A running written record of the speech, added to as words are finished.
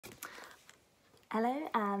Hello,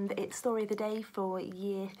 and it's Story of the Day for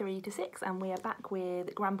Year 3 to 6, and we are back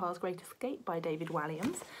with Grandpa's Great Escape by David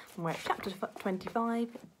Walliams, and we're at chapter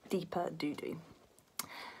 25, Deeper Doo-Doo.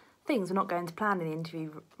 Things were not going to plan in the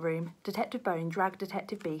interview room. Detective Bone dragged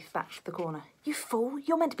Detective Beef back to the corner. "You fool,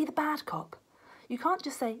 you're meant to be the bad cop. You can't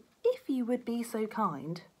just say, 'if you would be so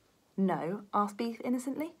kind.'" "No?" asked Beef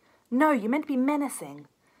innocently. "No, you're meant to be menacing."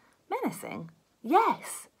 "Menacing?"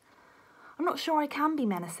 "Yes." "I'm not sure I can be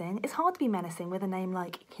menacing. It's hard to be menacing with a name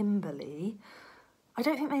like Kimberly." "I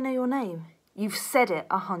don't think they know your name." "You've said it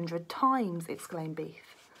 100 times, exclaimed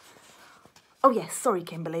Beef. "Oh yes, sorry,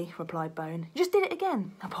 Kimberly," replied Bone. "You just did it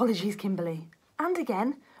again." "Apologies, Kimberly." "And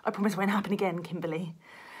again." "I promise it won't happen again, Kimberly."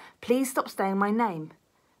 "Please stop saying my name.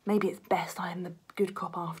 Maybe it's best I am the good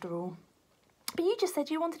cop after all." "But you just said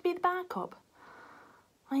you wanted to be the bad cop."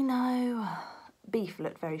 "I know." Beef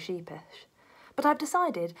looked very sheepish. "But I've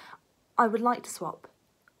decided I would like to swap,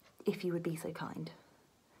 if you would be so kind."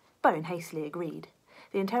 Bone hastily agreed.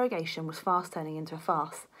 The interrogation was fast turning into a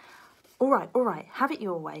farce. All right, have it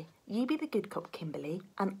your way. You be the good cop, Kimberly,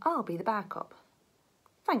 and I'll be the bad cop."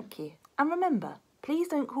 "Thank you. And remember, please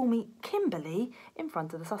don't call me Kimberly in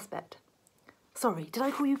front of the suspect." "Sorry, did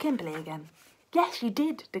I call you Kimberly again?" "Yes, you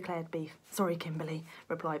did," declared Beef. "Sorry, Kimberly,"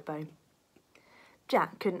 replied Bone.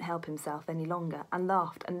 Jack couldn't help himself any longer and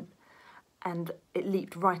laughed, and it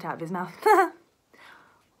leaped right out of his mouth.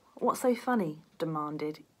 "What's so funny?"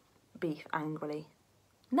 demanded Beef angrily.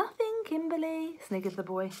 "Nothing, Kimberly," sniggered the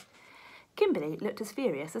boy. Kimberly looked as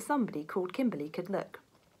furious as somebody called Kimberly could look.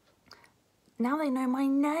 "Now they know my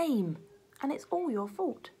name, and it's all your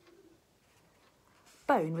fault."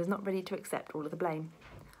 Bone was not ready to accept all of the blame.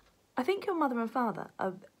 "I think your mother and father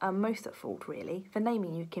are most at fault, really, for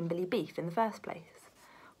naming you Kimberly Beef in the first place.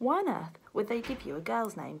 Why on earth would they give you a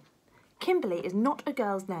girl's name?" "Kimberly is not a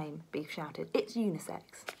girl's name," Beef shouted. "It's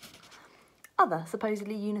unisex." Other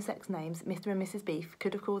supposedly unisex names Mr. and Mrs. Beef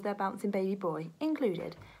could have called their bouncing baby boy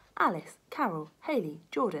included Alice, Carol, Hayley,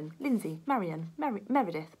 Jordan, Lindsay, Marion,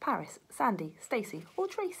 Meredith, Paris, Sandy, Stacey, or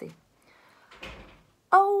Tracy.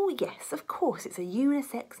 "Oh yes, of course it's a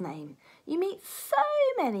unisex name. You meet so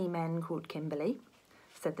many men called Kimberly,"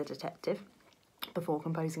 said the detective, before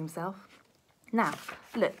composing himself. "Now,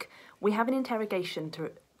 look, we have an interrogation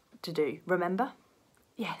to do, remember?"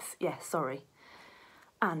 Yes, sorry."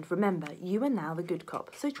 "And remember, you are now the good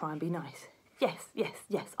cop, so try and be nice."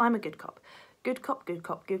 Yes, I'm a good cop. Good cop, good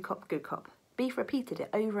cop, good cop, good cop." Beef repeated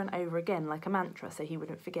it over and over again like a mantra so he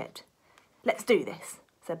wouldn't forget. "Let's do this,"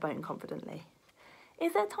 said Bone confidently.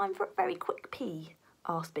 "Is there time for a very quick pee?"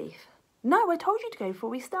 asked Beef. "No, I told you to go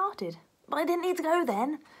before we started." "But I didn't need to go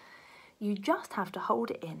then." "You just have to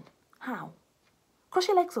hold it in." "How?" "Cross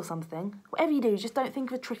your legs or something. Whatever you do, just don't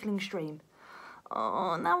think of a trickling stream."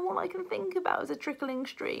 "Oh, now all I can think about is a trickling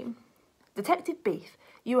stream." "Detective Beef,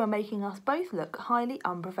 you are making us both look highly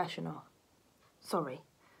unprofessional." "Sorry.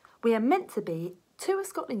 We are meant to be two of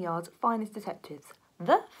Scotland Yard's finest detectives.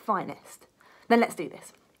 The finest." "Then let's do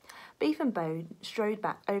this." Beef and Bone strode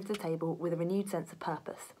back over the table with a renewed sense of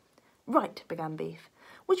purpose. "Right," began Beef.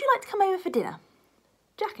 "Would you like to come over for dinner?"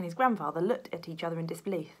 Jack and his grandfather looked at each other in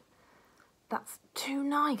disbelief. "That's too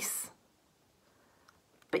nice."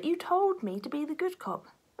 "But you told me to be the good cop.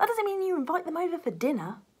 That doesn't mean you invite them over for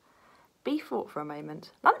dinner." Beef thought for a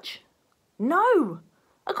moment. "Lunch?" "No."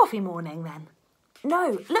 "A coffee morning, then?"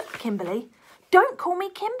 "No. Look, Kimberly. Don't call me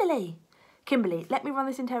Kimberly." "Kimberly, let me run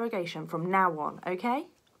this interrogation from now on, okay?"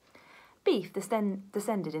 Beef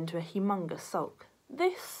descended into a humongous sulk.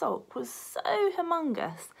 This sulk was so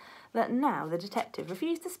humongous that now the detective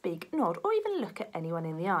refused to speak, nod, or even look at anyone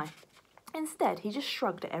in the eye. Instead, he just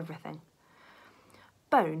shrugged at everything.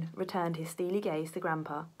 Bone returned his steely gaze to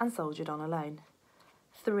Grandpa and soldiered on alone.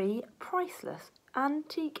 3 priceless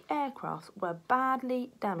antique aircrafts were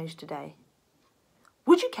badly damaged today.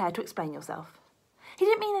 "Would you care to explain yourself?" "He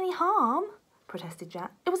didn't mean any harm," protested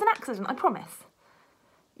Jack. "It was an accident, I promise."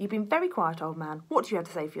 "You've been very quiet, old man. What do you have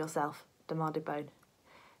to say for yourself?" demanded Bone.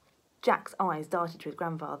 Jack's eyes darted to his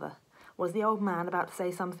grandfather. Was the old man about to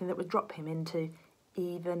say something that would drop him into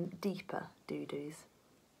even deeper doo-doos?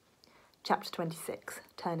 Chapter 26,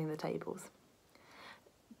 Turning the Tables.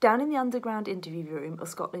 Down in the underground interview room of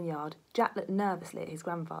Scotland Yard, Jack looked nervously at his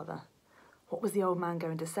grandfather. What was the old man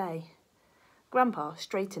going to say? Grandpa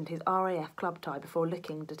straightened his RAF club tie before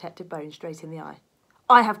looking Detective Bone straight in the eye.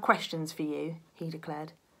 "I have questions for you," he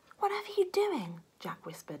declared. "Whatever are you doing?" Jack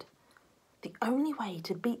whispered. "The only way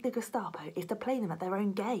to beat the Gestapo is to play them at their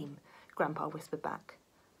own game," Grandpa whispered back.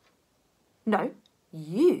 "No,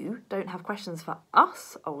 you don't have questions for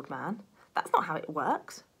us, old man. That's not how it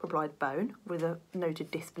works," replied Bone, with a note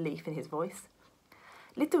of disbelief in his voice.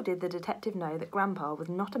 Little did the detective know that Grandpa was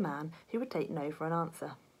not a man who would take no for an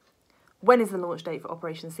answer. "When is the launch date for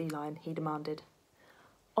Operation Sea Lion?" he demanded.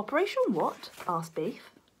 "Operation what?" asked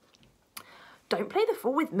Beef. "Don't play the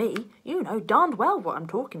fool with me. You know darned well what I'm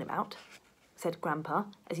talking about," said Grandpa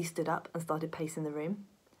as he stood up and started pacing the room.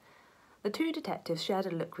 The two detectives shared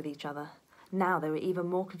a look with each other. Now they were even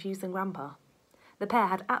more confused than Grandpa. The pair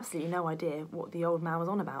had absolutely no idea what the old man was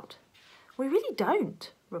on about. "We really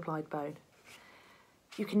don't," replied Bone.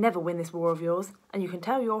 "You can never win this war of yours, and you can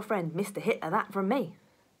tell your friend Mr. Hitler that from me."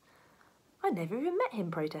 "I never even met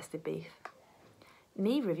him," protested Beef.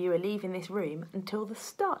 "Neither of you are leaving this room until the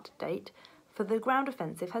start date for the ground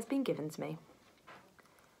offensive has been given to me."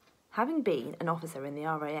 Having been an officer in the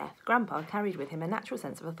RAF, Grandpa carried with him a natural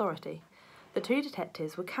sense of authority. The two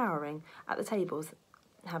detectives were cowering at the tables,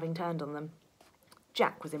 having turned on them.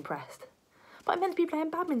 Jack was impressed. "But I'm meant to be playing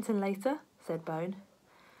badminton later," said Bone.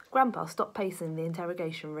 Grandpa stopped pacing the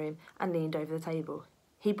interrogation room and leaned over the table.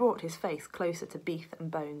 He brought his face closer to Beef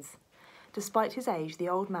and Bones. Despite his age, the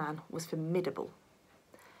old man was formidable.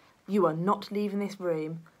 "You are not leaving this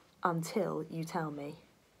room until you tell me."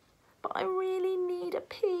 "But I really need a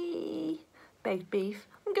pee," begged Beef.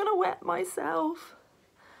 "I'm going to wet myself."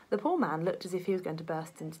 The poor man looked as if he was going to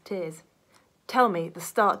burst into tears. "Tell me the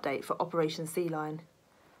start date for Operation Sea Lion."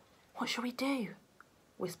 "What shall we do?"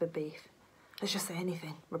 whispered Beef. "Let's just say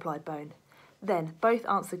anything," replied Bone. Then both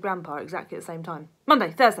answered Grandpa exactly at the same time.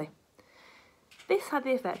 "Monday, Thursday." This had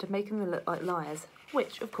the effect of making them look like liars,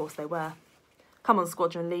 which of course they were. "Come on,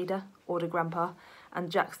 squadron leader," ordered Grandpa,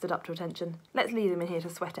 and Jack stood up to attention. "Let's leave them in here to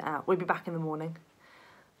sweat it out. We'll be back in the morning."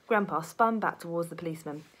 Grandpa spun back towards the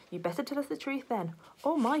policeman. "You better tell us the truth then.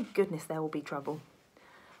 Oh my goodness, there will be trouble."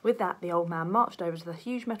 With that, the old man marched over to the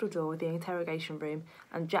huge metal door of the interrogation room,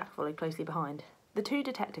 and Jack followed closely behind. The two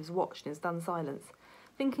detectives watched in stunned silence.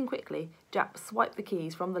 Thinking quickly, Jack swiped the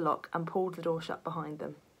keys from the lock and pulled the door shut behind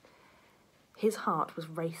them. His heart was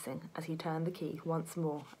racing as he turned the key once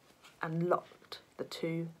more and locked the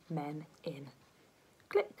two men in.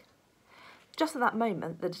 Click. Just at that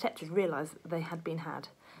moment, the detectives realised that they had been had.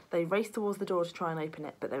 They raced towards the door to try and open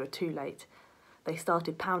it, but they were too late. They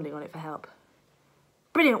started pounding on it for help.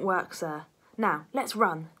 "Brilliant work, sir. Now, let's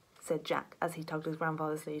run," said Jack as he tugged his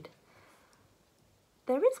grandfather's lead.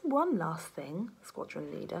 "There is one last thing,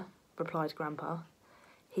 squadron leader," replied Grandpa.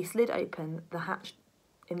 He slid open the hatch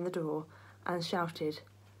in the door and shouted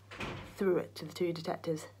through it to the two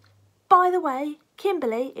detectives. "By the way,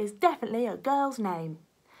 Kimberly is definitely a girl's name."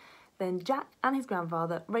 Then Jack and his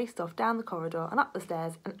grandfather raced off down the corridor and up the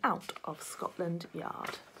stairs and out of Scotland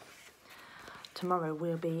Yard. Tomorrow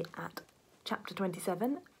we'll be at Chapter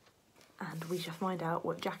 27, and we shall find out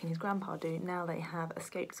what Jack and his grandpa do now they have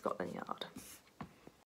escaped Scotland Yard.